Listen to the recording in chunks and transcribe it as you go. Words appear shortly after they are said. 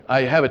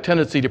I have a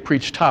tendency to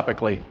preach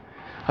topically.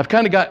 I've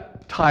kind of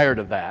got tired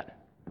of that.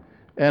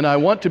 And I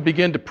want to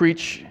begin to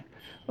preach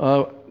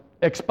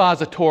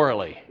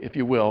expositorily, if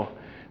you will,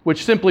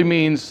 which simply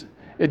means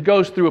it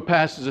goes through a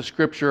passage of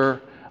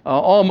Scripture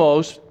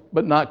almost,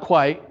 but not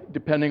quite,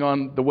 depending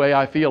on the way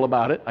I feel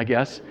about it, I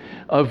guess,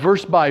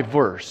 verse by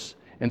verse,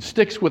 and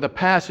sticks with a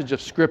passage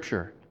of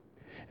Scripture.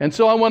 And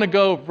so I want to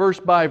go verse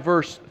by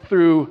verse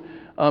through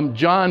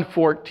John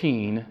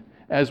 14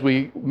 as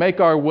we make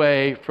our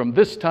way from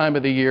this time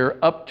of the year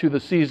up to the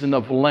season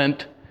of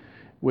Lent,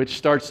 which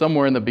starts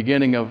somewhere in the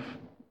beginning of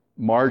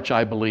March,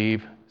 I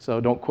believe, so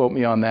don't quote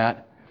me on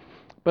that.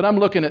 But I'm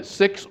looking at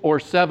 6 or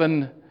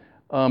 7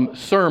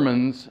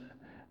 sermons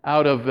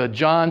out of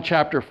John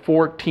chapter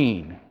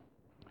 14.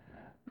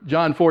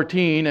 John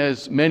 14,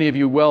 as many of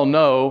you well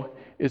know,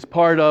 is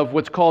part of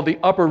what's called the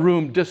upper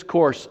room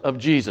discourse of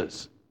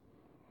Jesus.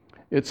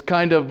 It's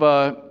kind of,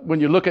 when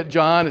you look at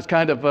John, it's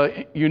kind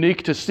of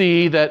unique to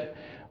see that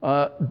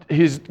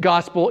his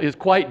gospel is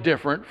quite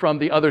different from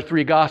the other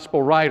 3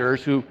 gospel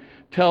writers who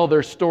tell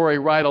their story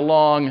right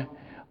along,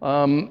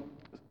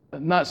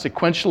 not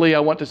sequentially, I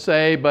want to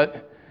say,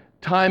 but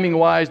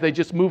timing-wise, they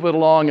just move it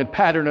along and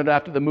pattern it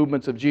after the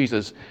movements of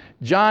Jesus.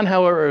 John,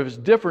 however, is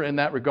different in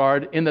that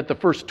regard in that the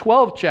first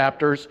 12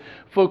 chapters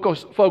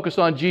focus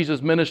on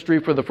Jesus' ministry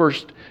for the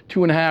first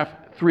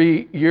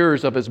 2.5-3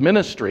 years of his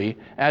ministry,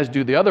 as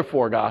do the other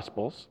 4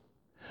 Gospels.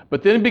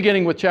 But then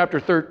beginning with chapter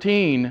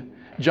 13,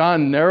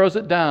 John narrows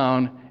it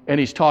down, and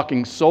he's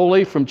talking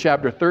solely from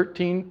chapter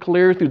 13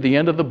 clear through the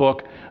end of the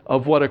book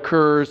of what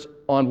occurs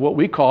on what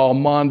we call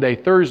Maundy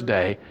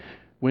Thursday,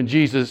 when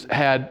Jesus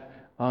had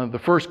the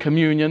first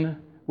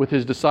communion with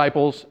his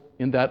disciples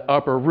in that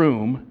upper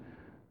room.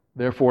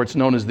 Therefore, it's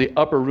known as the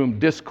upper room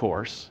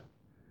discourse.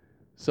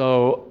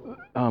 So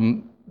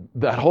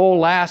that whole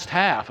last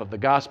half of the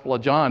Gospel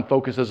of John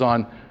focuses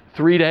on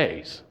 3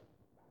 days.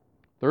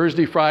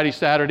 Thursday, Friday,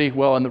 Saturday,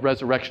 and the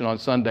resurrection on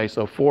Sunday,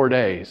 so 4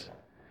 days.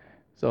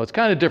 So it's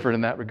kind of different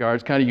in that regard.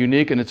 It's kind of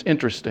unique and it's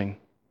interesting.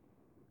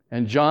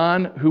 And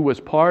John, who was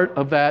part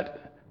of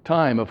that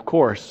time, of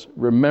course,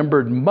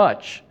 remembered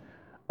much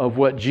of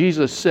what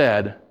Jesus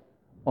said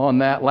on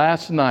that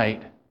last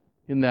night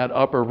in that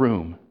upper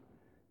room.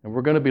 And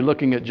we're going to be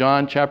looking at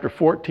John chapter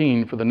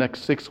 14 for the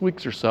next 6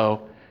 weeks or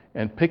so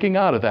and picking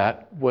out of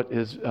that what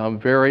is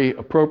very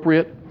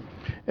appropriate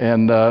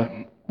and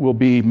will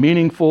be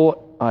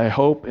meaningful, I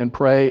hope and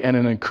pray, and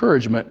an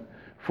encouragement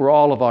for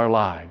all of our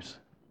lives.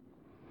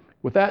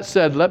 With that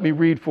said, let me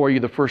read for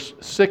you the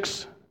first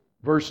 6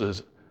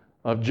 verses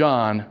of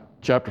John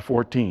chapter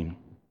 14.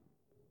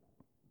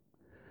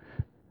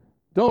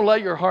 Don't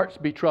let your hearts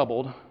be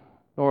troubled,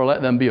 nor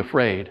let them be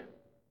afraid.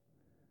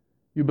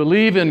 You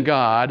believe in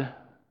God.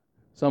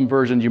 Some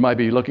versions you might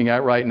be looking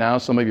at right now,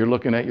 some of you are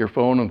looking at your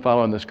phone and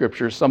following the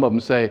Scriptures. Some of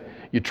them say,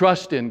 you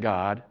trust in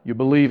God, you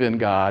believe in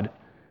God.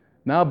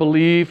 Now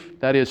believe,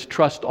 that is,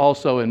 trust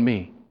also in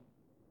me.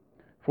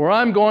 For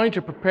I'm going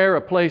to prepare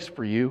a place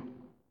for you.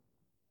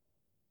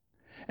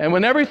 And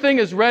when everything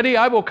is ready,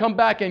 I will come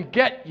back and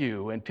get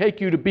you and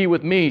take you to be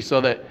with me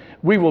so that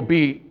we will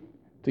be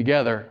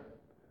together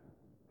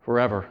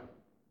forever.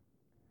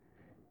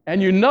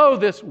 And you know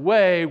this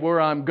way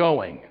where I'm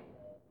going.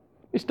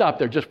 Let me stop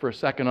there just for a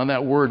second on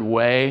that word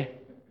way.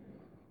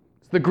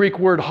 It's the Greek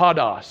word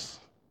hodos.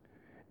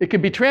 It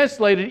can be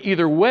translated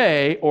either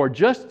way or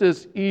just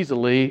as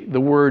easily the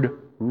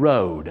word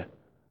road.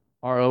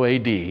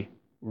 R-O-A-D,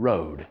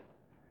 road.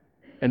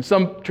 And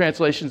some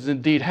translations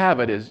indeed have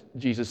it as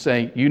Jesus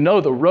saying, you know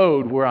the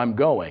road where I'm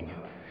going,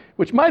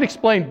 which might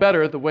explain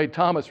better the way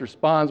Thomas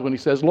responds when he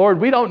says,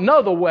 Lord, we don't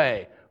know the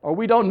way, or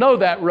we don't know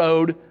that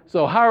road,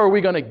 so how are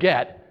we going to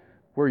get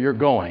where you're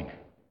going?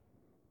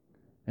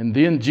 And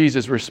then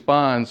Jesus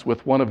responds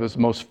with one of his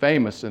most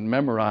famous and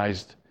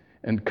memorized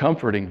and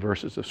comforting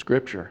verses of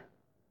Scripture.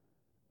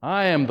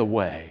 I am the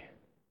way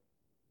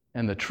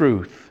and the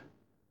truth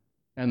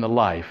and the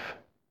life,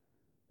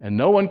 and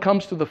no one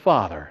comes to the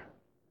Father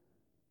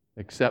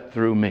except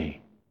through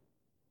me.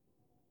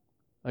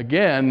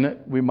 Again,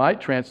 we might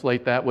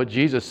translate that what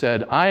Jesus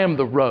said, I am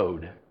the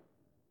road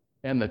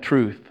and the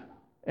truth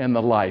and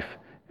the life.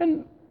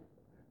 And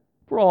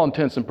for all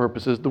intents and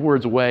purposes, the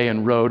words way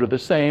and road are the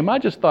same. I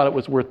just thought it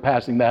was worth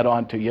passing that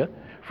on to you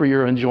for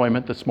your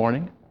enjoyment this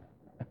morning.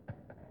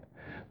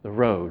 The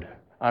road.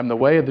 I'm the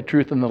way of the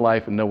truth and the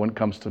life, and no one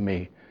comes to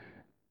me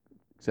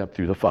except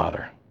through the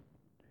Father.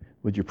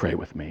 Would you pray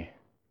with me?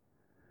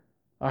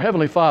 Our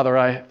Heavenly Father,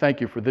 I thank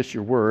you for this,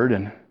 your word,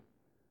 and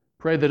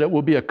pray that it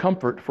will be a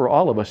comfort for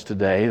all of us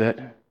today,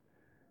 that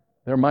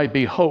there might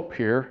be hope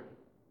here,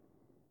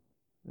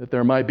 that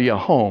there might be a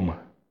home,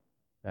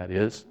 that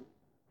is,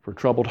 for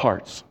troubled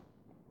hearts.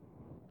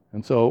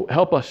 And so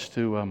help us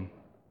to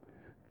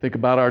think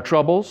about our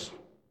troubles,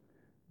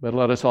 but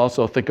let us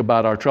also think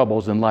about our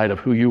troubles in light of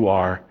who you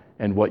are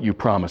and what you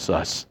promise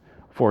us.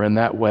 For in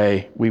that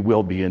way we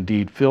will be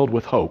indeed filled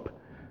with hope.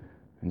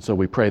 And so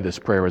we pray this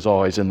prayer as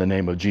always in the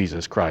name of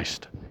Jesus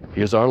Christ. He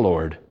is our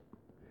Lord.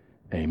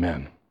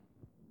 Amen.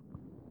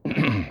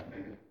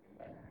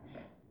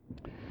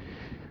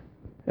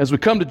 As we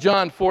come to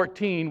John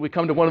 14, we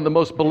come to one of the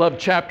most beloved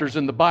chapters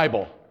in the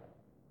Bible,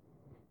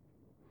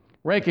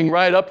 ranking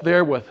right up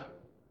there with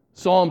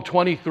Psalm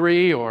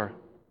 23 or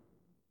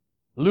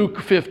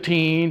Luke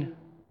 15,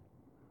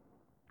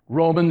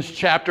 Romans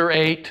chapter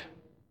 8.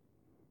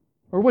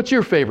 Or what's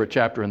your favorite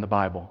chapter in the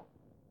Bible?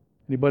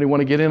 Anybody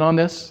want to get in on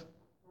this?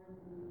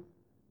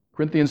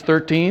 Corinthians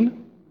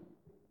 13?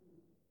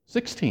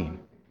 16.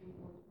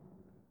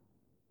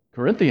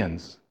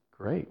 Corinthians.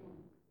 Great.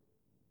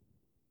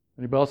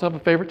 Anybody else have a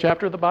favorite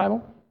chapter of the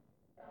Bible?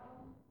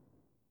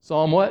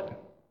 Psalm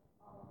what?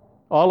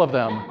 All of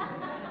them.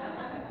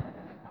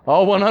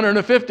 All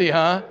 150,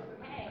 huh?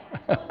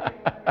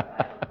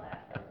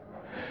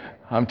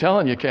 I'm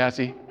telling you,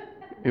 Cassie,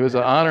 it was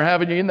an honor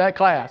having you in that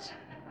class.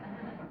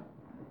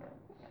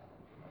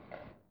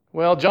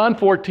 Well, John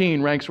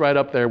 14 ranks right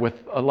up there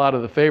with a lot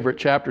of the favorite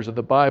chapters of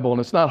the Bible, and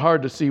it's not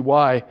hard to see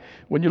why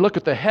when you look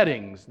at the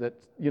headings that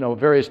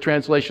various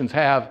translations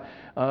have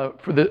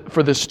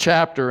for this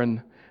chapter.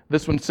 And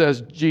this one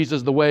says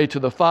Jesus, the way to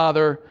the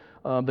Father.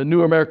 The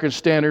New American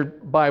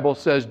Standard Bible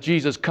says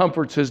Jesus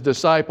comforts his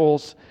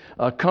disciples.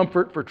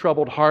 Comfort for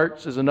troubled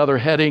hearts is another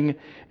heading,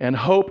 and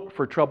hope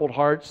for troubled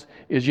hearts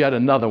is yet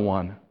another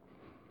one.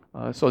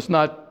 So it's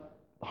not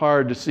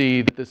hard to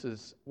see that this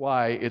is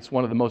why it's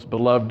one of the most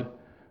beloved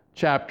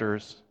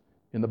chapters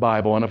in the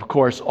Bible. And of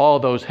course, all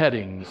those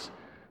headings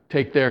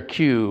take their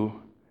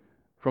cue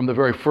from the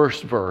very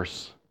first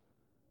verse.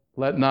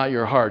 Let not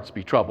your hearts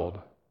be troubled,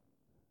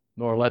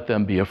 nor let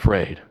them be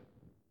afraid.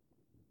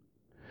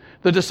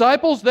 The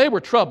disciples, they were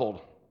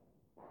troubled.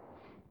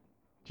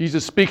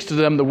 Jesus speaks to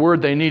them the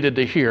word they needed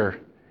to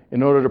hear.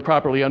 In order to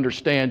properly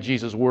understand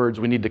Jesus' words,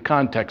 we need to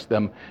context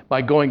them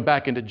by going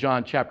back into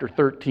John chapter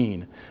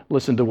 13.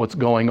 Listen to what's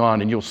going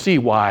on, and you'll see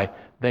why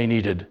they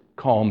needed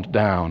calmed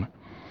down.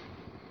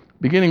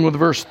 Beginning with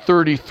verse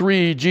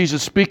 33,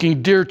 Jesus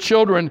speaking, "Dear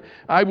children,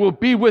 I will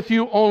be with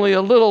you only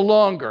a little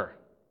longer."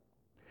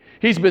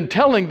 He's been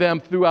telling them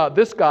throughout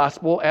this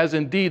gospel, as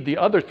indeed the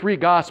other three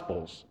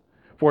gospels,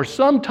 for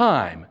some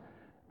time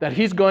that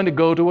he's going to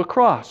go to a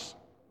cross,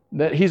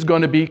 that he's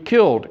going to be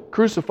killed,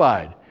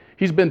 crucified.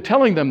 He's been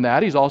telling them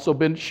that. He's also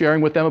been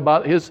sharing with them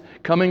about his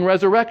coming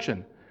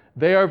resurrection.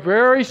 They are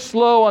very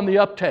slow on the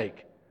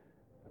uptake.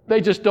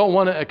 They just don't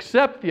want to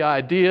accept the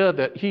idea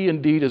that he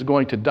indeed is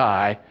going to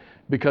die,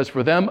 because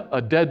for them,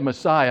 a dead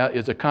Messiah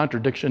is a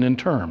contradiction in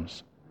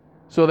terms.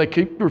 So they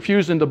keep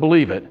refusing to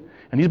believe it.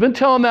 And he's been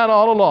telling that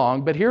all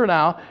along, but here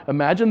now,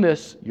 imagine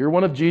this. You're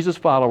one of Jesus'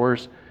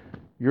 followers.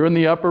 You're in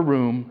the upper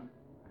room.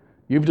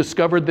 You've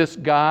discovered this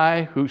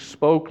guy who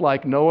spoke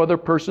like no other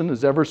person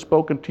has ever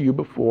spoken to you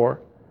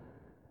before.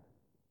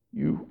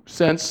 You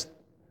sense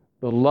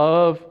the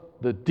love,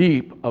 the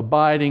deep,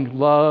 abiding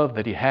love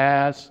that he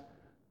has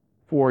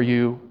for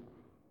you.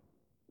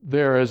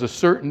 There is a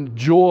certain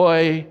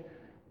joy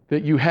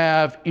that you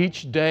have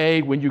each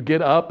day when you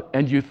get up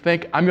and you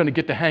think, I'm going to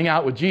get to hang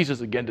out with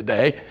Jesus again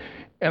today,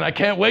 and I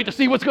can't wait to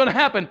see what's going to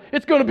happen.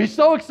 It's going to be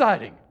so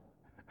exciting.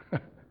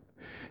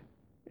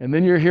 And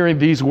then you're hearing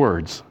these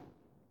words,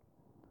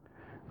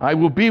 I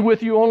will be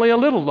with you only a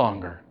little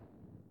longer.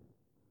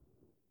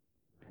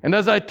 And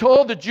as I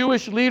told the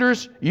Jewish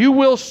leaders, you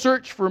will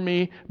search for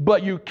me,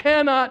 but you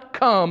cannot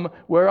come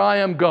where I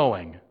am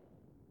going.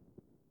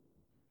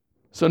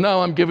 So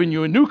now I'm giving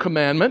you a new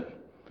commandment.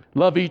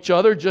 Love each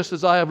other just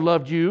as I have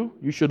loved you.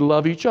 You should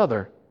love each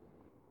other.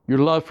 Your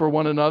love for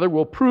one another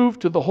will prove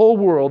to the whole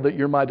world that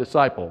you're my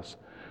disciples.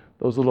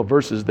 Those little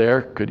verses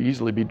there could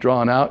easily be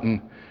drawn out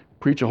and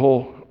preach a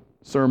whole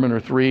sermon or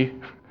three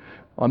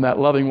on that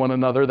loving one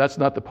another. That's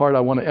not the part I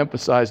want to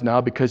emphasize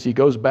now, because he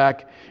goes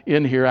back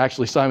in here.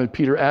 Actually, Simon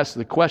Peter asks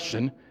the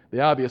question,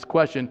 the obvious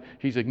question.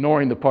 He's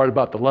ignoring the part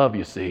about the love,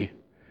 you see.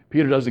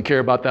 Peter doesn't care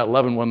about that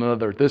loving one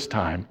another at this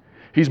time.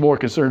 He's more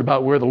concerned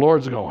about where the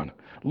Lord's going.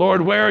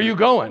 Lord, where are you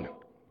going?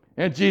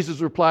 And Jesus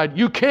replied,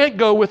 you can't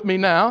go with me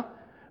now,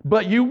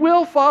 but you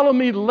will follow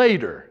me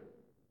later.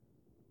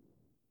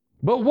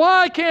 But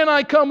why can't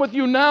I come with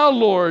you now,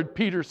 Lord?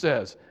 Peter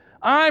says,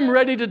 I'm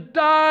ready to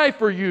die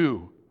for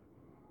you.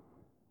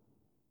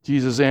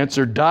 Jesus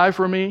answered, die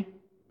for me?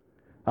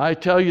 I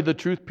tell you the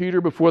truth, Peter,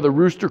 before the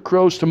rooster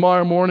crows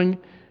tomorrow morning,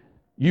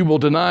 you will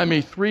deny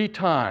me 3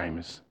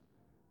 times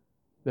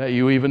that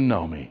you even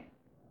know me.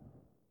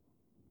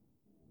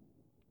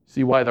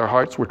 See why their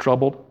hearts were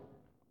troubled?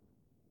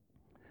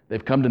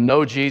 They've come to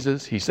know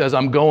Jesus. He says,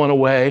 I'm going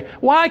away.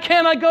 Why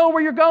can't I go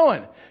where you're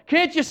going?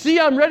 Can't you see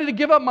I'm ready to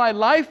give up my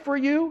life for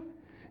you?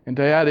 And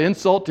to add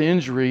insult to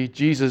injury,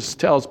 Jesus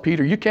tells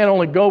Peter, you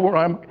can't go where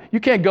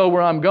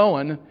I'm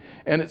going.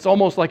 And it's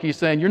almost like he's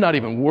saying, you're not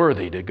even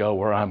worthy to go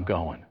where I'm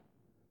going.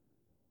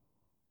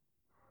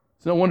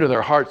 It's no wonder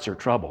their hearts are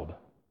troubled.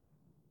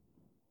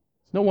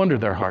 It's no wonder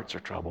their hearts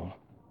are troubled.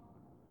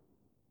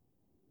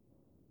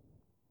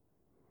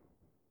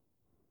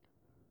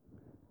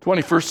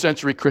 21st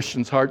century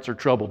Christians' hearts are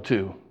troubled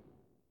too.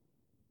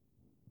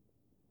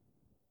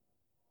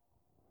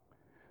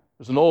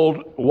 There's an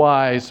old,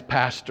 wise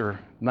pastor,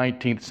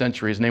 19th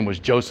century. His name was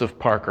Joseph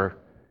Parker,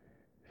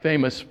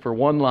 famous for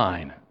one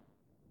line.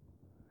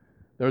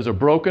 There's a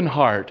broken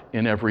heart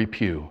in every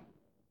pew.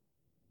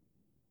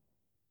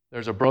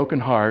 There's a broken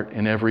heart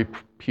in every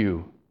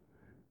pew.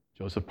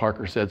 Joseph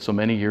Parker said so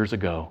many years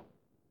ago.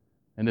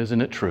 And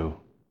isn't it true?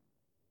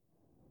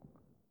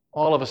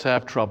 All of us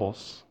have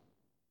troubles.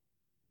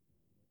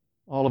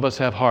 All of us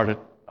have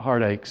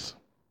heartaches.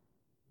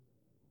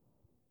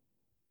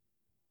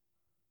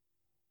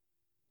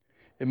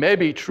 It may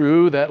be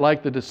true that,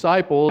 like the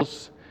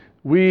disciples,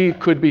 we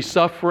could be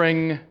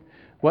suffering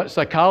what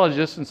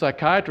psychologists and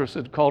psychiatrists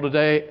would call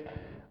today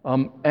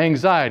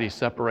anxiety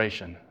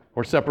separation,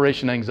 or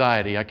separation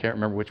anxiety. I can't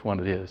remember which one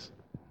it is.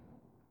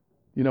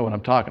 You know what I'm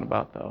talking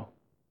about, though.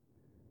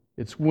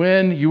 It's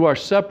when you are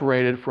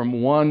separated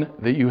from one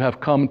that you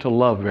have come to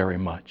love very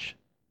much.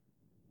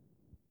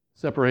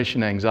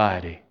 Separation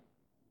anxiety.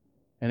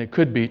 And it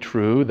could be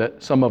true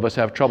that some of us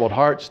have troubled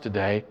hearts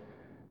today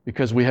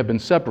because we have been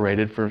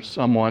separated from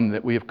someone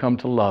that we have come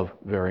to love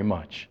very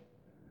much.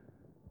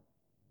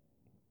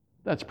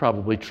 That's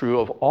probably true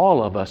of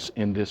all of us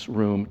in this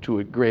room to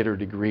a greater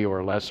degree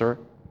or lesser.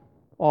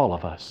 All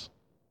of us.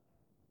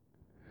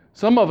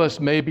 Some of us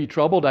may be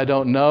troubled, I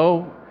don't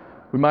know.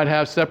 We might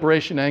have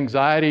separation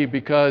anxiety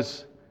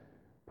because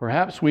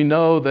perhaps we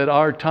know that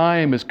our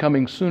time is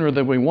coming sooner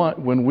than we want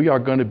when we are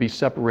going to be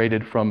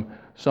separated from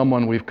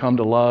someone we've come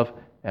to love,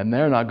 and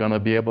they're not going to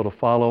be able to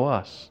follow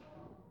us.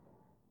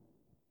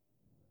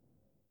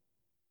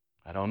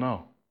 I don't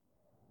know.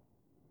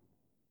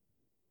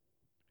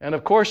 And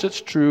of course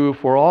it's true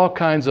for all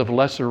kinds of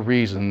lesser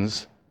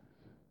reasons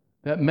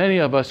that many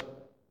of us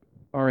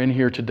are in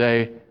here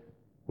today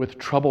with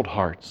troubled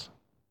hearts.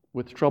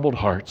 With troubled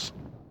hearts.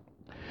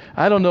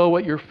 I don't know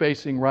what you're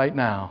facing right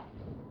now.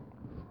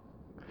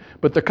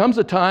 But there comes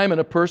a time in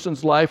a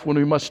person's life when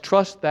we must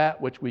trust that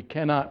which we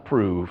cannot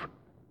prove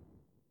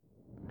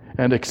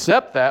and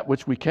accept that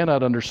which we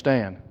cannot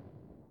understand.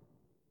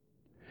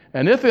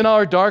 And if in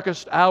our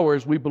darkest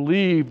hours we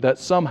believe that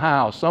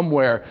somehow,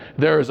 somewhere,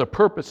 there is a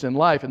purpose in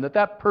life and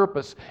that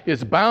purpose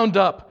is bound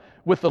up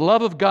with the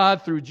love of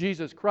God through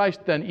Jesus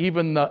Christ, then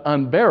even the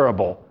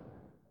unbearable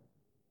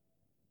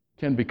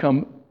can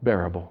become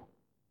bearable.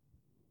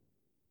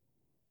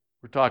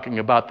 We're talking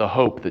about the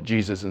hope that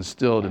Jesus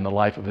instilled in the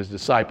life of his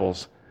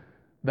disciples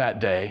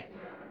that day,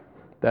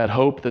 that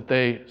hope that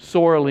they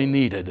sorely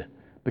needed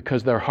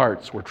because their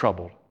hearts were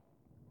troubled.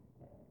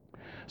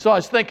 So I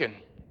was thinking,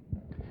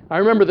 I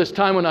remember this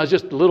time when I was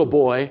just a little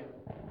boy.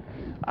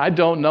 I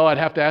don't know, I'd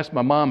have to ask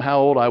my mom how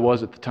old I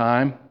was at the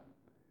time.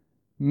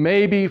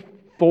 Maybe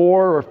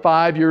 4 or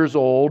 5 years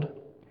old.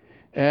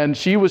 And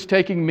she was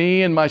taking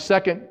me and my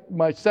second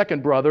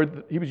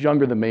brother, he was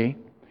younger than me,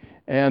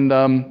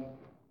 and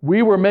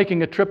we were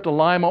making a trip to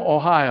Lima,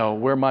 Ohio,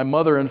 where my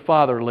mother and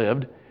father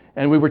lived,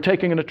 and we were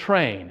taking a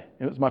train.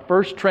 It was my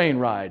first train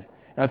ride.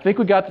 And I think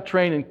we got the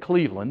train in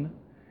Cleveland,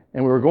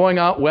 and we were going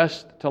out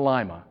west to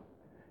Lima.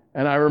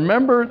 And I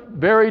remember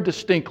very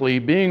distinctly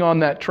being on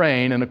that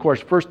train, and of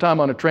course, first time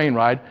on a train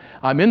ride,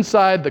 I'm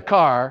inside the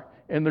car,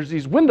 and there's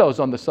these windows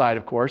on the side,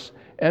 of course,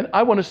 and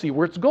I want to see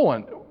where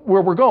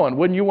we're going.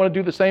 Wouldn't you want to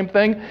do the same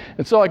thing?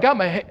 And so I got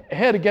my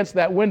head against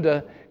that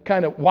window,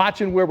 kind of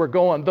watching where we're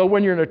going. Though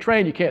when you're in a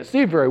train, you can't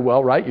see very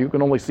well, right? You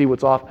can only see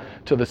what's off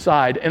to the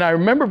side. And I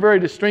remember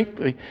very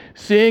distinctly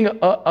seeing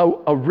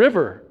a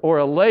river or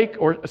a lake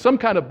or some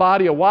kind of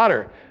body of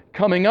water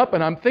coming up,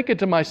 and I'm thinking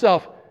to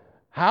myself,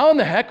 how in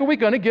the heck are we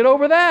going to get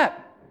over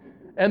that?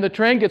 And the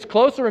train gets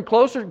closer and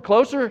closer and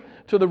closer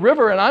to the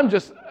river, and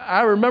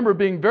I remember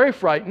being very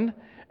frightened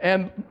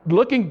and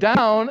looking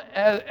down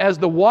as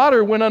the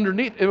water went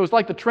underneath. It was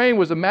like the train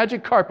was a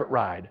magic carpet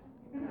ride.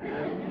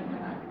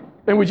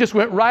 And we just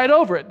went right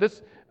over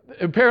it.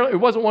 Apparently, it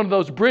wasn't one of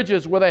those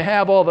bridges where they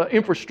have all the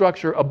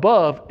infrastructure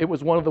above. It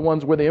was one of the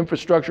ones where the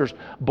infrastructure's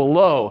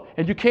below.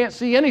 And you can't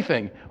see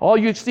anything. All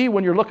you see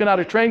when you're looking at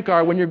a train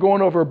car, when you're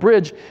going over a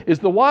bridge, is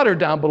the water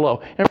down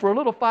below. And for a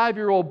little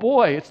 5-year-old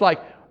boy, it's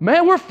like,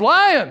 man, we're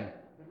flying.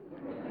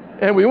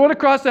 And we went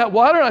across that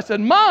water, and I said,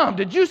 Mom,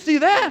 did you see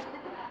that?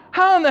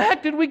 How in the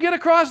heck did we get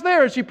across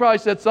there? And she probably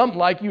said something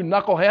like, you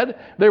knucklehead.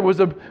 There was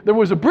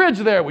a bridge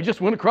there. We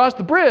just went across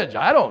the bridge.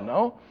 I don't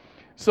know.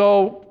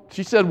 So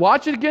she said,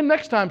 watch it again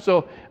next time.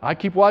 So I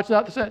keep watching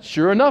out the sun.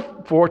 Sure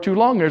enough, before too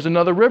long, there's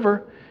another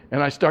river.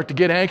 And I start to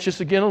get anxious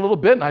again a little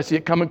bit, and I see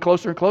it coming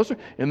closer and closer.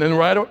 And then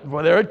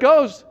there it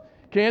goes.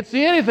 Can't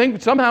see anything.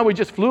 But somehow we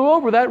just flew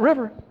over that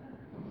river.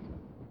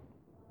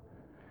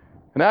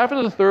 And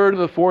after the third or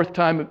the fourth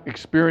time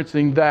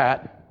experiencing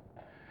that,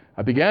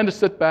 I began to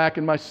sit back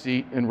in my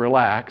seat and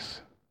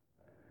relax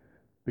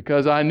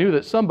because I knew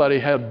that somebody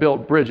had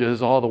built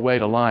bridges all the way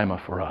to Lima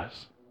for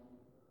us.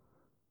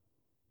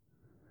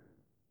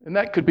 And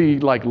that could be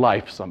like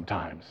life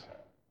sometimes.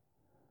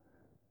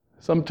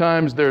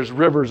 Sometimes there's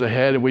rivers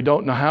ahead and we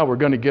don't know how we're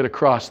going to get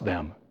across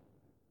them.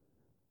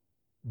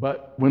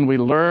 But when we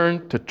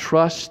learn to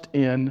trust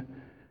in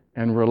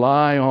and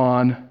rely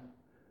on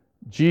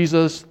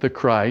Jesus the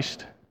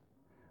Christ,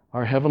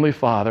 our Heavenly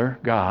Father,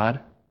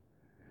 God,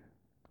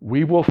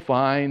 we will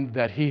find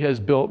that He has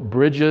built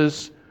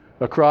bridges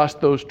across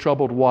those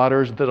troubled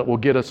waters that will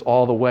get us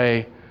all the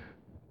way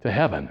to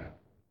heaven,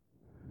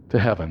 to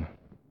heaven.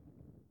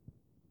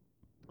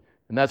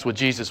 And that's what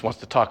Jesus wants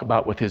to talk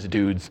about with his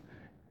dudes.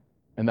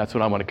 And that's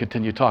what I want to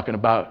continue talking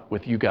about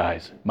with you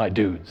guys, my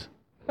dudes.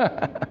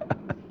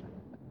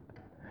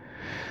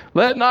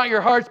 Let not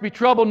your hearts be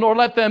troubled, nor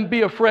let them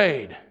be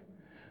afraid.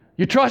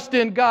 You trust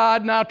in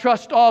God, now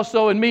trust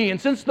also in me. And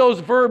since those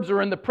verbs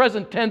are in the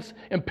present tense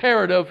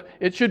imperative,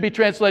 it should be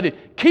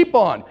translated, keep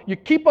on. You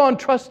keep on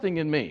trusting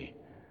in me.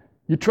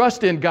 You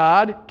trust in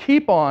God,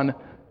 keep on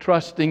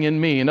trusting in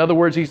me. In other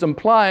words, he's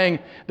implying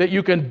that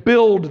you can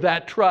build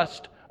that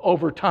trust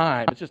over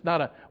time. It's just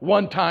not a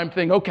one-time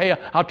thing. Okay,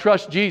 I'll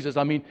trust Jesus.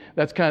 I mean,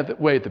 that's kind of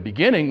the way at the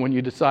beginning when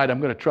you decide I'm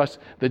going to trust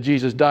that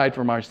Jesus died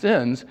for my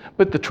sins.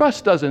 But the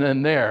trust doesn't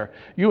end there.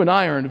 You and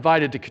I are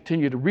invited to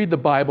continue to read the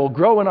Bible,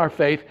 grow in our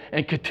faith,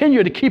 and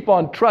continue to keep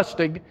on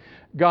trusting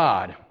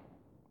God.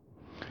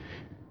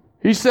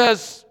 He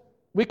says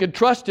we can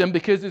trust him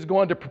because he's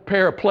going to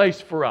prepare a place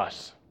for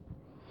us.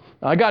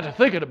 Now, I got to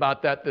thinking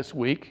about that this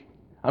week.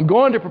 I'm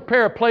going to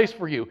prepare a place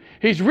for you.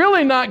 He's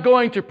really not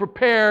going to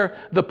prepare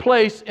the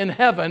place in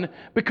heaven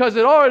because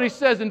it already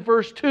says in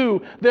verse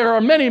 2, there are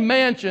many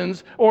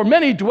mansions or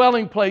many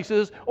dwelling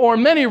places or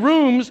many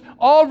rooms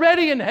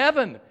already in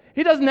heaven.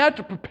 He doesn't have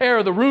to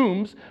prepare the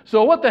rooms,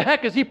 so what the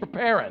heck is he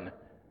preparing?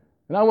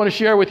 And I want to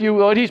share with you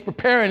what he's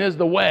preparing is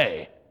the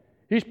way.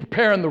 He's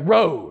preparing the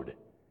road.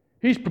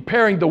 He's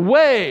preparing the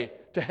way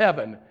to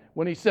heaven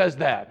when he says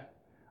that.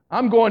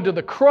 I'm going to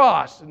the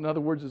cross, in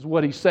other words, is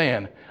what he's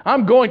saying.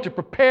 I'm going to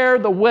prepare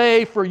the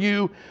way for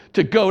you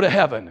to go to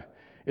heaven.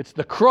 It's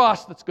the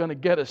cross that's going to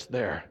get us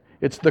there.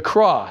 It's the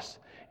cross.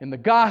 In the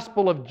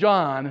Gospel of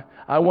John,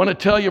 I want to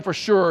tell you for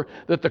sure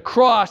that the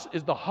cross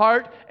is the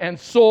heart and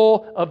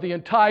soul of the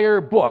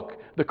entire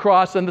book. The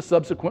cross and the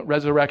subsequent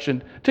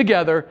resurrection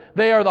together,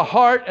 they are the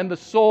heart and the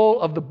soul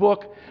of the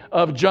book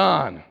of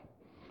John.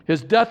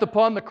 His death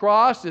upon the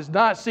cross is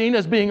not seen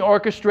as being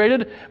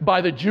orchestrated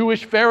by the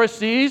Jewish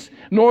Pharisees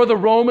nor the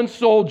Roman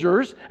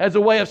soldiers as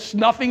a way of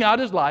snuffing out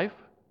his life.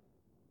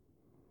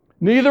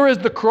 Neither is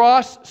the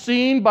cross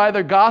seen by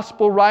the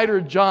gospel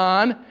writer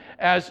John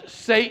as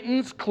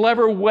Satan's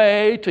clever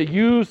way to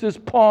use his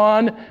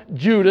pawn,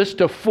 Judas,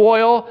 to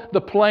foil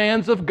the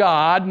plans of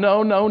God.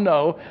 No, no,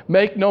 no.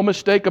 Make no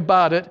mistake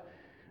about it.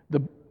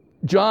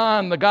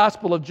 The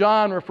Gospel of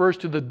John refers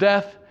to the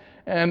death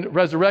and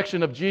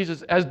resurrection of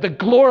Jesus as the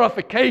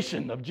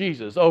glorification of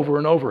Jesus over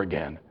and over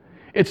again.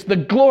 It's the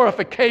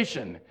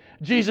glorification.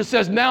 Jesus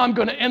says, now I'm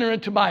going to enter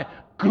into my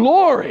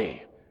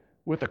glory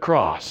with the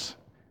cross.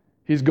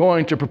 He's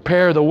going to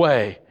prepare the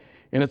way,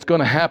 and it's going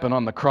to happen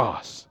on the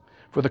cross.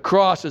 For the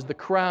cross is the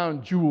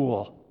crown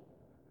jewel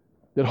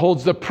that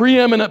holds the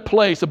preeminent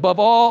place above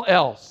all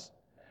else.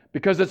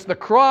 Because it's the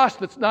cross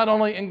that's not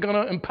only going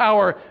to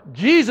empower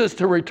Jesus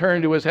to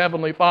return to his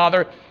heavenly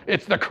Father,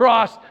 it's the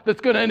cross that's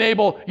going to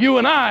enable you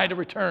and I to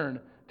return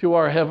to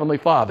our heavenly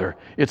Father.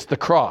 It's the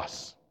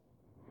cross.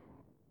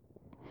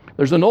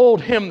 There's an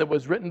old hymn that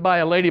was written by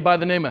a lady by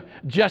the name of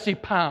Jessie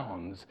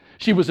Pounds.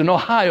 She was an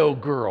Ohio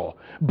girl,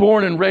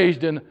 born and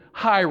raised in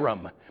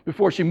Hiram,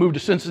 before she moved to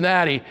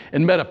Cincinnati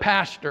and met a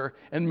pastor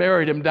and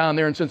married him down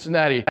there in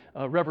Cincinnati,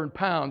 Reverend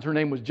Pounds. Her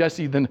name was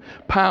Jessie then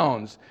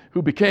Pounds,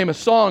 who became a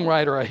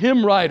songwriter, a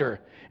hymn writer.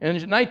 And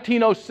in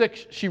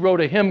 1906, she wrote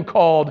a hymn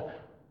called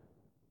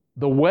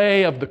The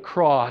Way of the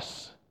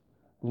Cross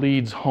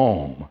Leads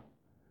Home.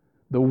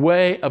 The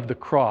Way of the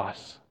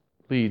Cross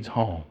Leads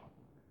Home.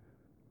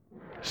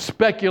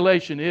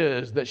 Speculation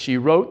is that she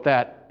wrote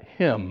that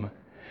hymn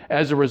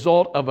as a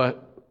result of a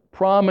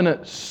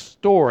prominent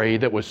story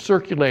that was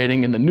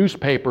circulating in the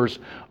newspapers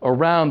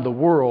around the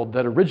world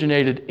that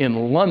originated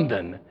in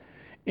London.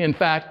 In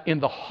fact, in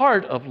the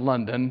heart of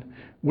London,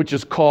 which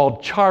is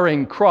called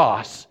Charing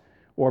Cross,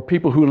 or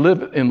people who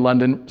live in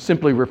London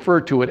simply refer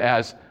to it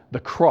as the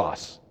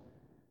Cross.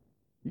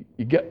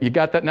 You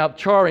got that? Now,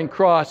 Charing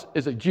Cross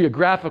is a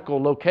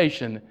geographical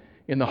location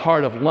in the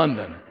heart of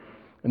London.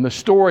 And the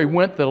story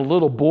went that a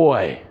little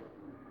boy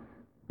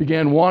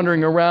began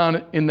wandering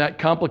around in that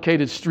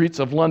complicated streets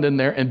of London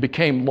there and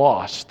became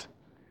lost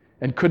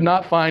and could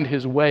not find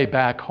his way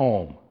back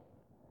home.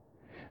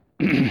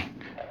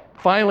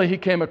 Finally, he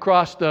came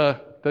across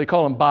they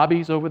call him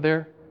Bobbies over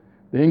there,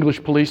 the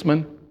English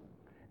policeman,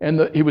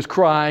 and he was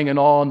crying and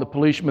all, and the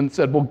policeman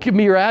said, well, give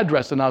me your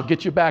address and I'll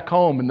get you back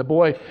home. And the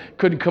boy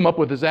couldn't come up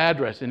with his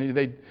address, and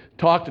they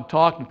talked,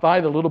 and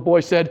finally the little boy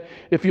said,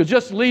 if you'll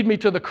just lead me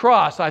to the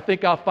cross, I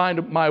think I'll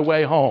find my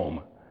way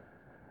home.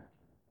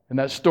 And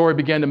that story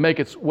began to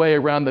make its way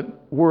around the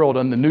world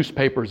on the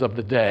newspapers of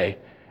the day.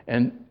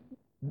 And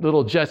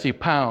little Jessie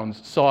Pounds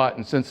saw it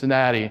in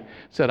Cincinnati,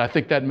 said, I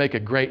think that'd make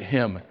a great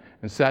hymn,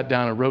 and sat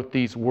down and wrote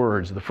these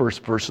words, the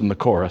first verse and the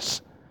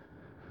chorus.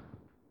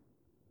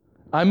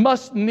 I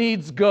must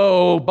needs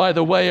go by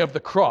the way of the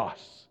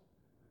cross.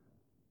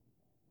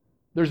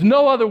 There's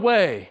no other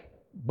way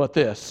but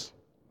this.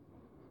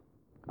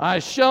 I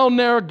shall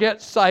ne'er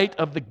get sight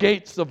of the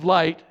gates of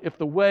light if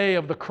the way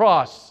of the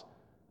cross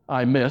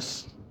I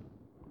miss.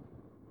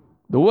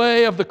 The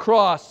way of the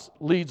cross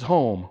leads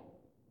home.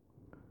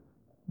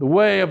 The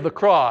way of the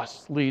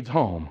cross leads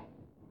home.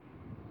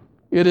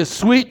 It is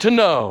sweet to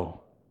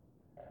know,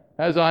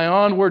 as I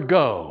onward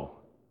go,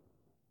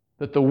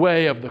 that the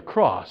way of the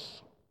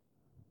cross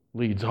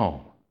leads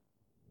home.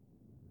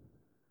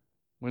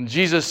 When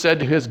Jesus said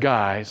to his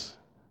guys,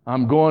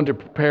 I'm going to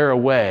prepare a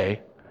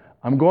way,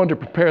 I'm going to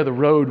prepare the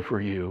road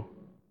for you,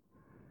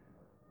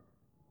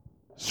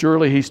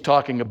 surely he's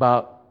talking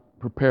about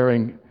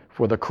preparing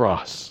for the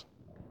cross.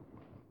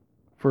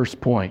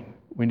 First point,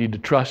 we need to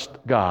trust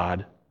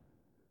God.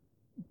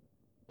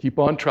 Keep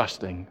on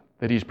trusting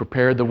that he's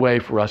prepared the way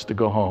for us to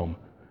go home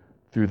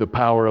through the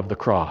power of the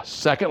cross.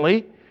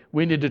 Secondly,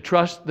 we need to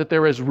trust that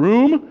there is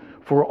room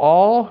for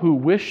all who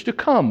wish to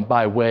come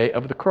by way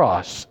of the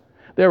cross.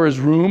 There is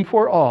room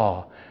for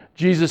all.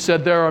 Jesus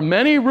said there are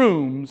many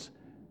rooms.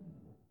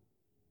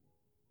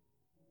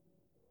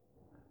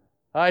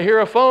 I hear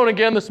a phone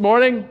again this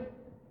morning.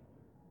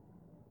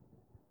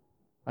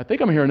 I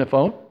think I'm hearing a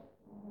phone.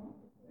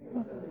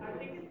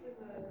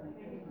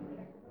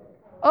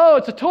 Oh,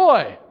 it's a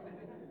toy.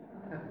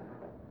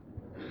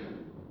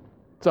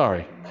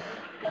 Sorry.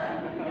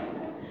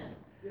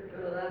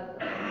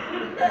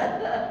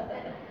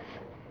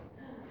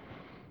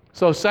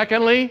 So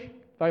secondly,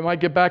 if I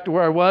might get back to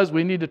where I was,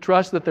 we need to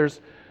trust that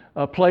there's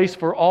a place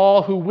for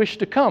all who wish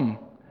to come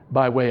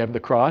by way of the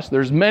cross.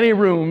 There's many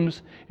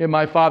rooms in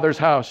my Father's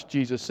house,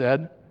 Jesus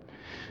said.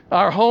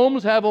 Our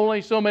homes have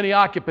only so many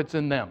occupants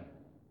in them.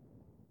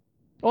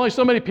 Only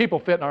so many people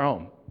fit in our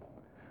home.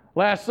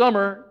 Last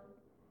summer,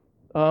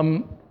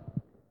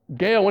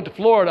 Gail went to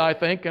Florida, I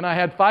think, and I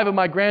had 5 of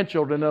my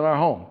grandchildren in our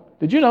home.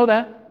 Did you know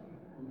that?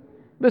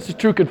 This is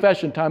true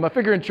confession time. I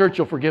figure in church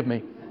you'll forgive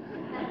me.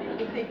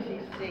 He thinks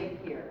he's safe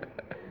here.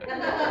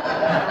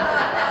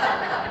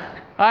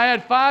 I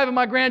had 5 of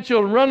my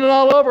grandchildren running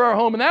all over our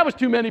home, and that was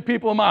too many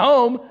people in my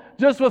home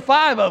just with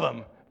 5 of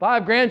them.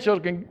 5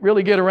 grandchildren can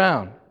really get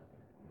around.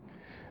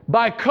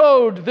 By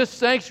code, this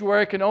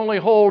sanctuary can only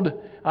hold,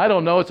 I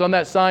don't know, it's on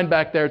that sign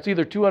back there. It's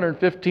either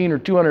 215 or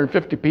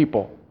 250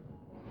 people.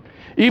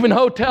 Even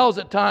hotels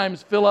at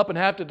times fill up and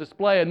have to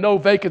display a no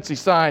vacancy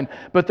sign,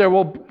 but there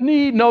will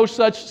need no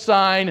such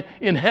sign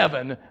in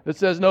heaven that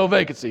says no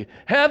vacancy.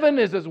 Heaven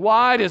is as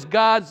wide as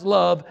God's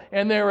love,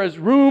 and there is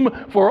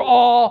room for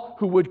all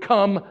who would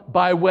come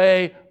by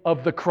way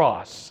of the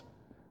cross.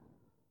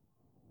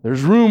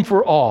 There's room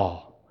for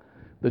all.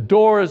 The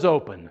door is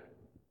open.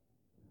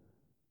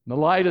 The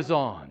light is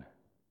on.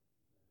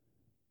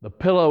 The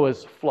pillow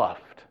is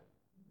fluffed.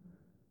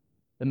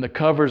 And the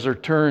covers are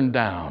turned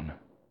down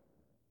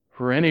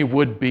for any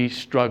would-be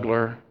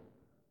struggler,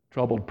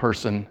 troubled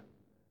person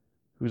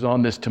who's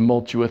on this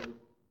tumultuous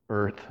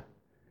earth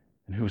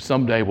and who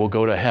someday will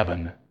go to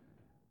heaven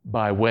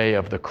by way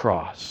of the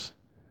cross.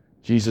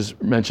 Jesus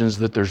mentions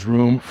that there's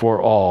room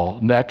for all.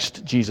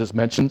 Next, Jesus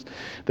mentions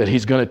that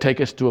he's going to take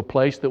us to a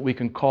place that we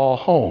can call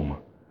home.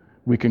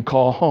 We can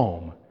call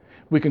home.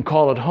 We can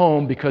call it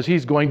home because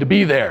he's going to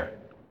be there.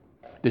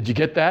 Did you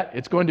get that?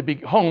 It's going to be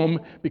home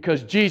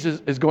because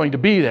Jesus is going to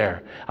be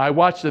there. I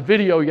watched a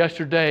video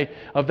yesterday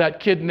of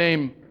that kid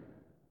named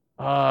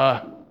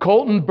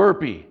Colton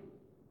Burpee.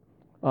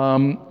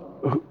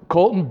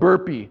 Colton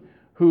Burpee,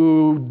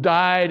 who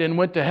died and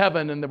went to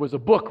heaven, and there was a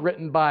book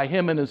written by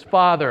him and his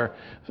father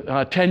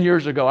 10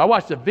 years ago. I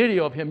watched a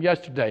video of him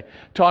yesterday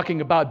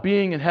talking about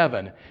being in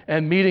heaven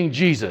and meeting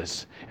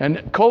Jesus.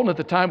 And Colton at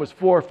the time was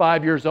 4 or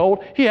 5 years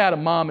old. He had a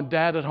mom and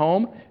dad at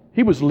home.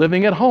 He was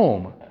living at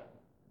home.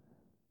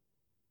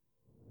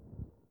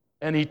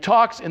 And he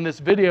talks in this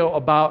video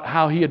about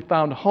how he had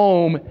found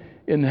home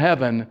in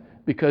heaven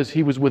because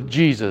he was with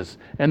Jesus.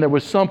 And there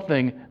was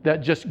something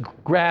that just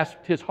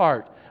grasped his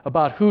heart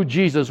about who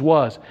Jesus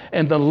was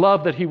and the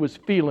love that he was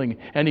feeling.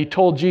 And he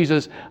told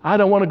Jesus, I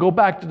don't want to go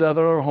back to the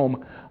other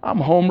home. I'm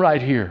home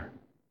right here.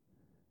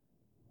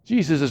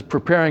 Jesus is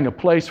preparing a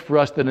place for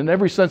us that in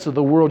every sense of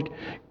the word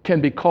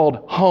can be called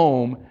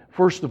home,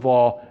 first of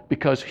all,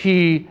 because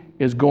he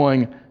is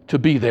going to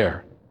be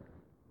there.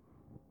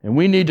 And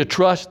we need to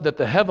trust that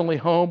the heavenly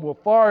home will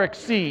far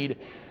exceed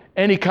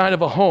any kind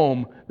of a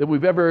home that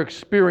we've ever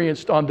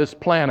experienced on this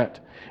planet.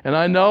 And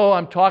I know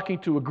I'm talking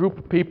to a group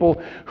of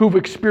people who've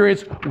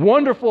experienced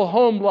wonderful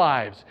home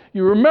lives.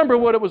 You remember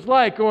what it was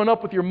like growing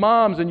up with your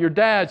moms and your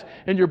dads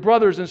and your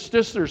brothers and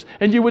sisters,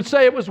 and you would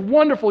say it was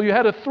wonderful. You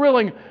had a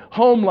thrilling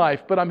home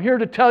life. But I'm here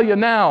to tell you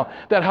now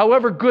that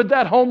however good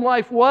that home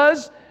life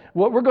was,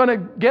 what we're going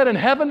to get in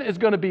heaven is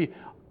going to be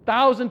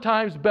 1,000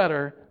 times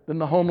better than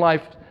the home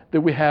life that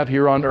we have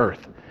here on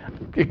earth.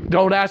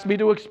 Don't ask me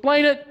to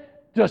explain it.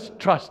 Just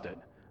trust it.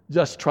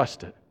 Just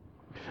trust it.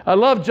 I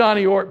love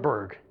Johnny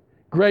Ortberg,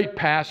 great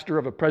pastor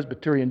of a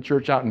Presbyterian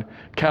church out in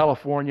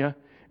California.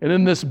 And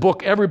in this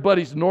book,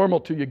 Everybody's Normal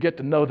Till You Get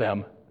to Know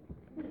Them.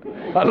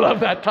 I love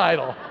that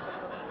title.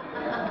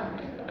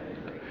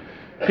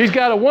 He's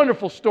got a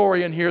wonderful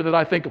story in here that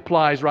I think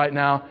applies right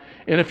now.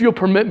 And if you'll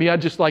permit me,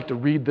 I'd just like to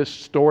read this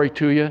story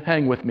to you.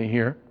 Hang with me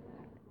here.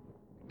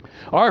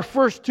 Our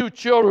first 2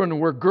 children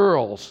were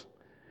girls.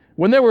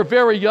 When they were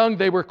very young,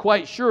 they were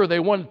quite sure they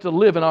wanted to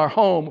live in our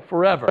home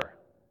forever.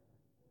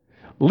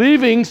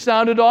 Leaving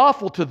sounded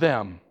awful to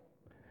them.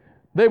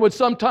 They would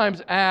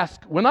sometimes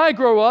ask, when I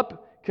grow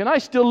up, can I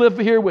still live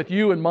here with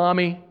you and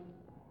Mommy?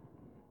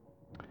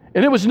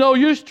 And it was no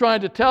use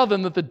trying to tell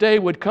them that the day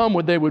would come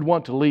when they would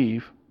want to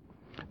leave.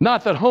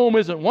 Not that home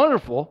isn't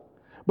wonderful,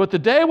 but the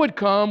day would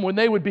come when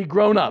they would be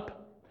grown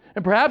up.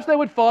 And perhaps they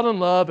would fall in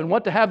love and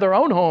want to have their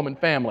own home and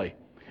family.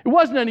 It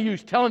wasn't any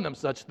use telling them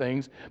such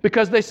things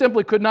because they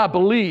simply could not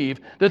believe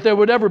that there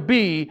would ever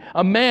be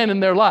a man in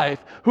their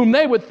life whom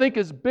they would think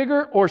is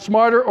bigger or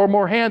smarter or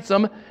more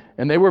handsome,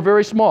 and they were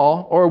very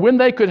small, or when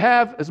they could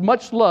have as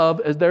much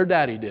love as their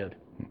daddy did.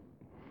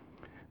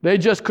 They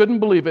just couldn't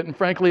believe it, and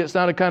frankly, it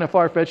sounded kind of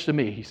far-fetched to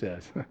me, he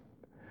says.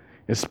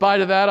 In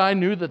spite of that, I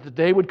knew that the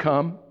day would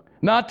come,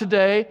 not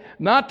today,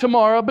 not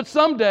tomorrow, but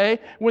someday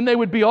when they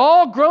would be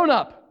all grown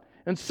up,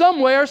 and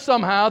somewhere,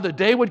 somehow, the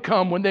day would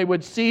come when they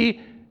would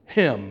see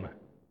Him.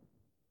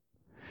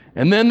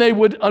 And then they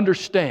would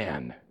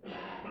understand.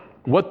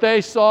 What they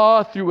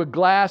saw through a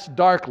glass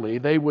darkly,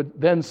 they would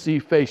then see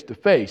face to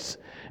face.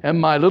 And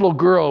my little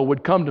girl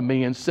would come to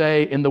me and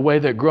say, in the way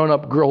that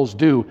grown-up girls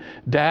do,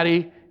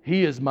 Daddy,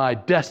 he is my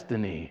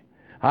destiny.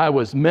 I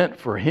was meant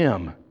for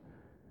him.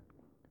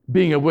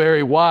 Being a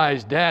very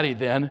wise daddy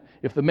then,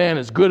 if the man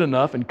is good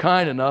enough and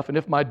kind enough, and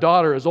if my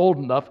daughter is old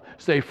enough,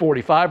 say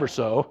 45 or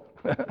so,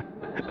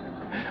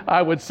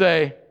 I would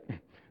say,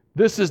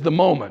 this is the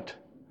moment.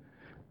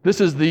 This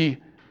is the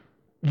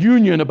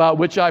union about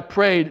which I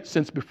prayed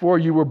since before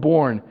you were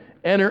born.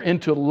 Enter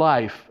into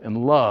life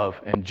and love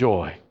and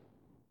joy.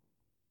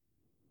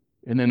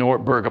 And then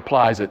Ortberg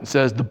applies it and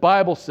says, the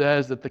Bible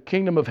says that the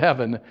kingdom of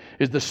heaven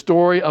is the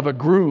story of a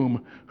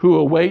groom who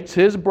awaits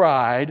his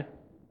bride.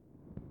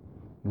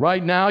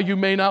 Right now, you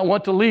may not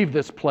want to leave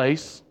this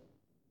place,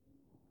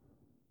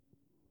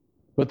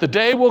 but the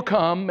day will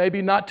come,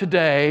 maybe not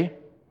today,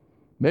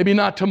 maybe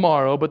not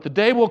tomorrow, but the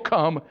day will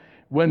come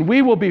when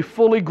we will be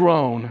fully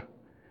grown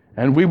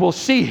and we will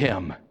see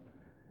him,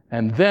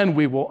 and then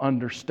we will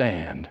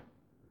understand.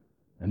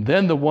 And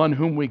then the one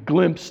whom we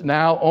glimpse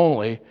now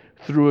only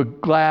through a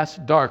glass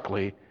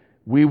darkly,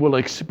 we will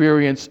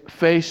experience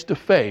face to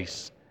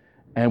face,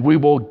 and we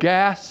will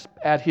gasp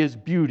at his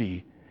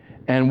beauty,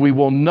 and we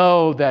will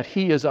know that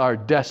he is our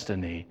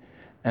destiny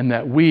and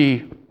that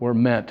we were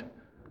meant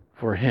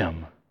for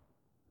him.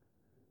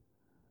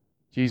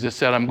 Jesus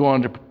said, I'm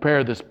going to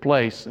prepare this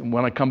place, and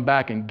when I come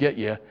back and get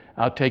you,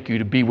 I'll take you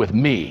to be with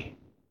me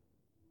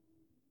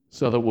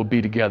so that we'll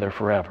be together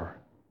forever.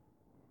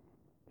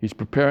 He's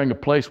preparing a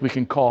place we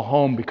can call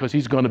home because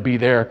he's going to be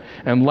there.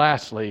 And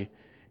lastly,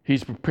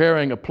 he's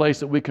preparing a place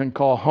that we can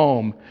call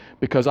home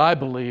because I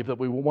believe that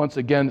we will once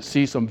again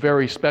see some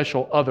very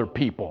special other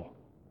people.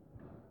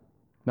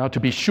 Now, to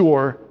be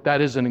sure, that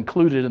isn't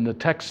included in the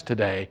text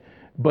today,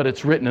 but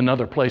it's written in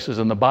other places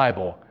in the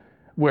Bible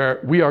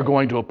where we are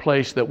going to a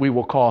place that we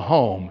will call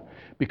home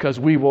because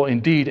we will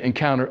indeed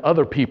encounter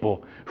other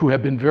people who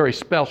have been very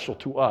special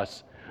to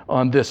us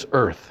on this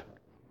earth.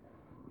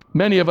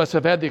 Many of us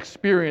have had the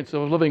experience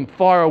of living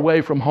far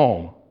away from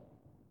home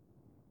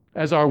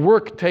as our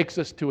work takes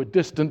us to a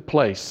distant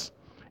place.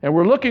 And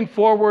we're looking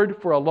forward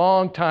for a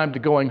long time to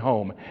going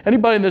home.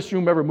 Anybody in this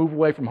room ever move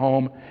away from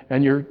home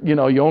and you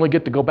only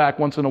get to go back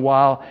once in a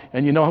while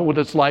and you know what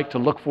it's like to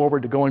look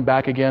forward to going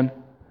back again?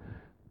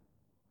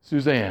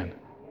 Suzanne,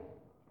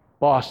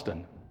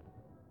 Boston.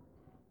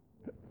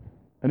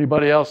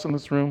 Anybody else in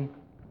this room?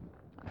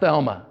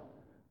 Thelma,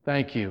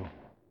 thank you.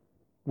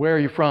 Where are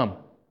you from?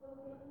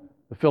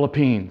 The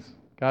Philippines.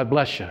 God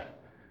bless you.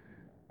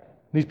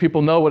 These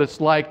people know what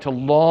it's like to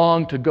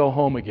long to go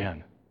home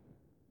again.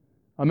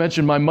 I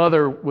mentioned my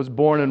mother was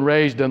born and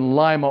raised in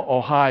Lima,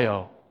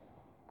 Ohio.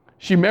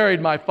 She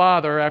married my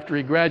father after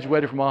he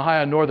graduated from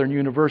Ohio Northern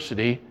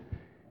University,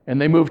 and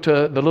they moved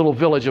to the little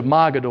village of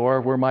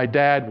Mogador where my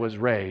dad was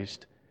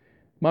raised.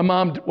 My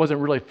mom wasn't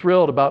really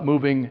thrilled about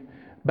moving.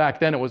 Back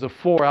then it was a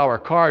 4-hour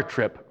car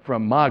trip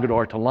from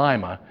Mogador to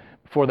Lima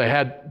before they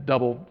had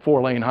double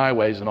 4-lane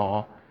highways and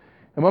all.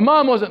 And my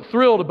mom wasn't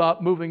thrilled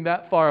about moving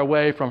that far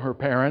away from her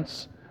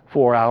parents,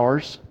 4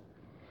 hours.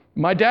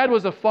 My dad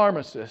was a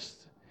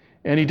pharmacist,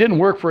 and he didn't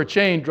work for a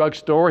chain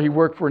drugstore. He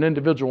worked for an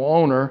individual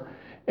owner.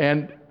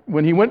 And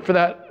when he went for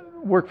that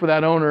work for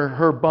that owner,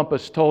 Herb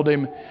Bumpus told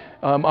him,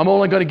 I'm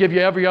only going to give you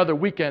every other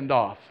weekend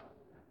off.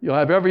 You'll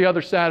have every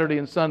other Saturday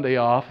and Sunday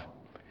off.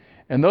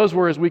 And those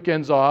were his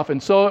weekends off.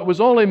 And so it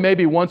was only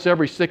maybe once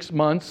every 6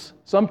 months,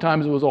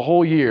 sometimes it was a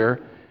whole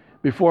year,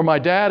 before my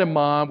dad and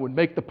mom would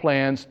make the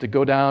plans to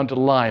go down to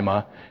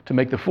Lima, to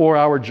make the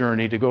 4-hour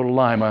journey to go to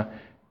Lima,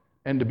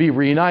 and to be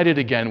reunited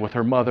again with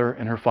her mother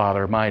and her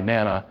father, my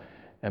Nana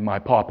and my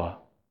Papa.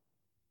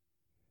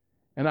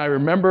 And I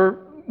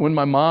remember when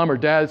my mom or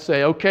dad would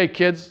say, okay,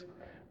 kids,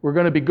 we're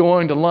going to be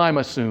going to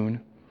Lima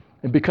soon.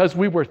 And because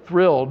we were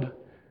thrilled,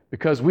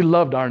 because we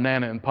loved our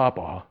Nana and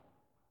Papa,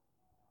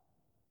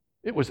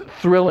 it was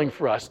thrilling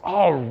for us.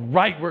 All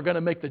right, we're going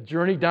to make the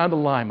journey down to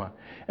Lima.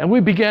 And we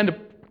began to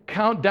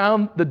count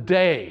down the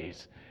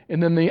days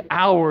and then the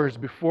hours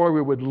before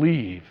we would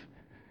leave.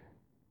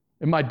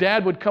 And my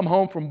dad would come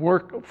home from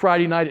work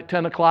Friday night at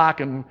 10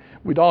 o'clock, and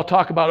we'd all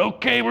talk about,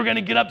 okay, we're going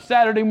to get up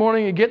Saturday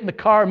morning and get in the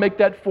car and make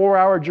that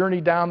 4-hour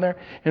journey down there.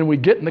 And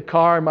we'd get in the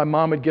car, and my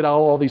mom would get out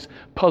all these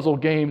puzzle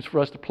games for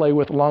us to play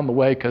with along the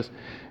way, because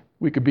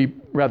we could be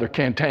rather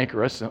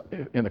cantankerous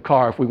in the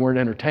car if we weren't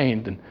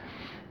entertained and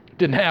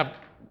didn't have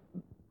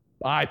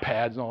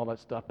iPads and all that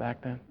stuff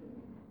back then.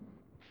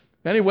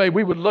 Anyway,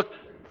 we would look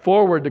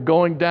forward to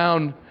going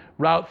down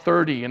Route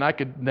 30, and I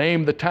could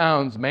name the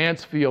towns: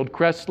 Mansfield,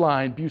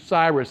 Crestline,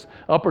 Bucyrus,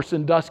 Upper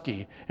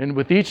Sandusky. And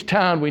with each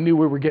town, we knew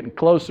we were getting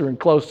closer and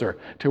closer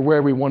to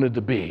where we wanted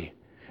to be.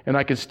 And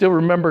I can still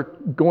remember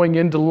going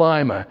into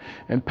Lima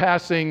and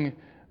passing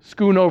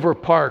Schoonover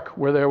Park,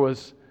 where there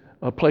was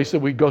a place that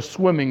we'd go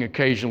swimming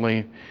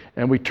occasionally.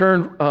 And we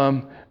turned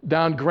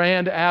down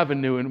Grand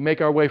Avenue and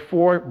make our way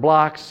 4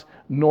 blocks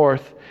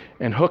north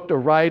and hooked a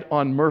right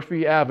on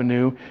Murphy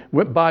Avenue,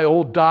 went by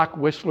old Doc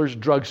Whistler's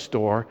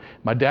drugstore.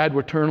 My dad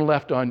would turn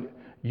left on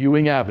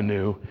Ewing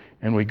Avenue,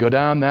 and we'd go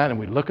down that and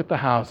we'd look at the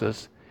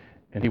houses,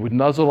 and he would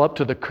nuzzle up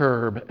to the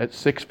curb at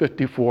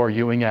 654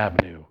 Ewing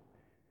Avenue.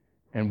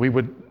 And we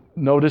would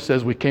notice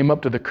as we came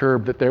up to the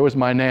curb that there was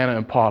my Nana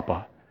and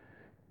Papa.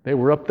 They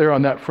were up there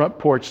on that front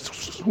porch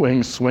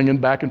swinging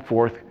back and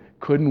forth,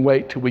 couldn't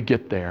wait till we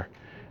get there.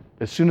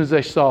 As soon as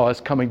they saw us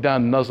coming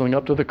down, nuzzling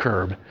up to the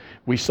curb,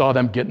 we saw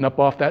them getting up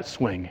off that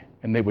swing,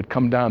 and they would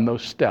come down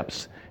those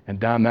steps and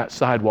down that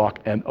sidewalk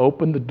and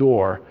open the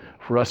door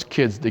for us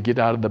kids to get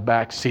out of the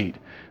back seat.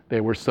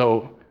 They were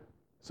so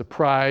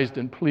surprised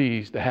and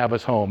pleased to have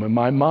us home. And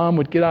my mom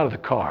would get out of the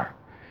car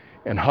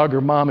and hug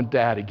her mom and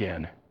dad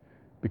again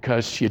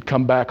because she had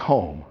come back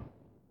home.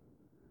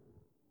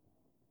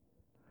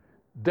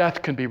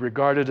 Death can be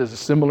regarded as a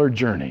similar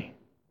journey.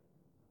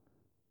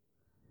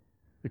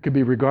 It could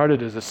be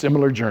regarded as a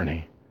similar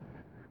journey.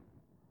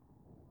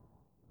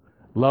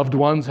 Loved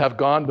ones have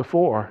gone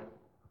before.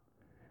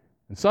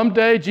 And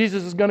someday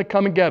Jesus is going to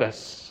come and get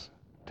us,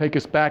 take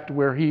us back to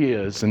where he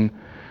is, and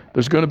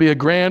there's going to be a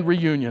grand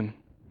reunion.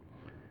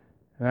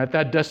 And at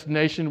that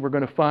destination, we're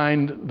going to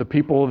find the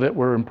people that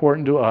were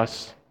important to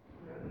us.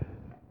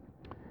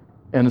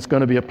 And it's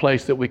going to be a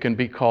place that can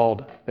be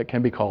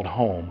called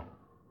home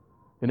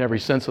in every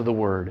sense of the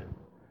word.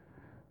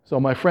 So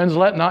my friends,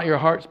 let not your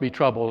hearts be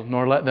troubled,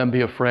 nor let them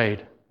be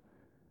afraid.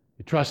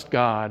 You trust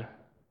God.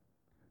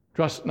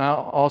 Trust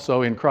now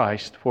also in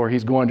Christ, for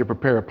he's going to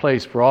prepare a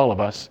place for all of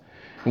us.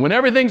 And when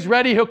everything's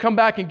ready, he'll come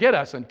back and get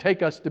us and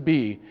take us to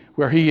be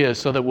where he is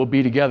so that we'll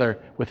be together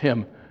with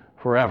him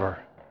forever.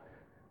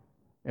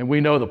 And we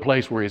know the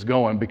place where he's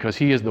going because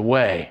he is the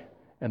way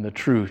and the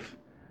truth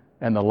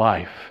and the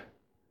life.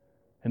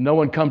 And no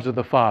one comes to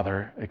the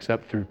Father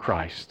except through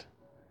Christ.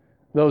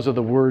 Those are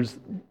the words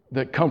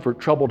that comfort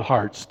troubled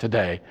hearts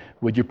today.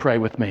 Would you pray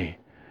with me?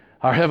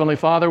 Our Heavenly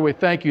Father, we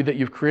thank you that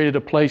you've created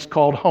a place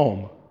called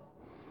home.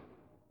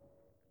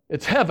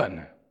 It's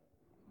heaven.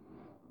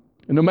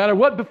 And no matter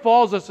what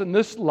befalls us in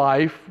this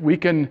life, we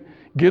can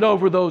get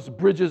over those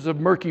bridges of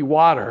murky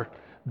water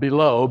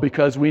below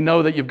because we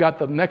know that you've got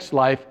the next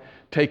life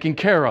taken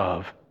care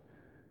of.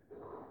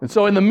 And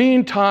so in the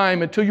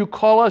meantime, until you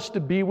call us to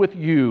be with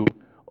you,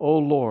 O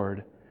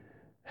Lord,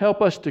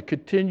 help us to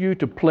continue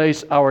to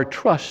place our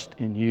trust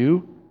in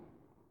you.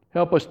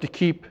 Help us to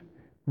keep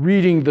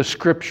reading the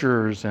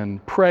scriptures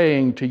and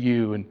praying to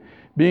you and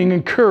being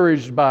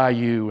encouraged by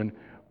you and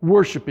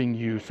worshiping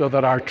you so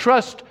that our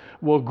trust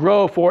will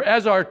grow. For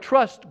as our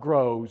trust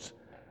grows,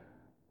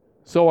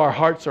 so our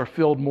hearts are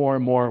filled more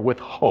and more with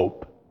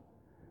hope.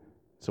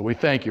 So we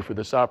thank you for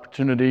this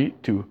opportunity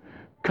to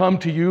come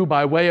to you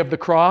by way of the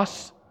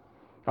cross.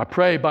 I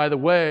pray, by the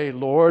way,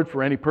 Lord,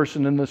 for any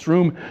person in this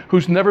room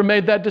who's never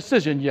made that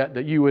decision yet,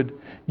 that you would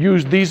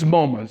use these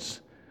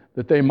moments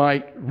that they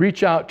might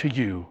reach out to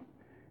you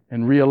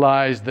and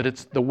realize that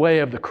it's the way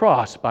of the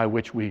cross by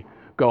which we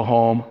go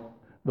home,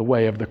 the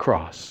way of the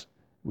cross.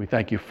 We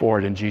thank you for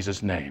it in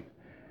Jesus' name.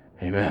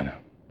 Amen.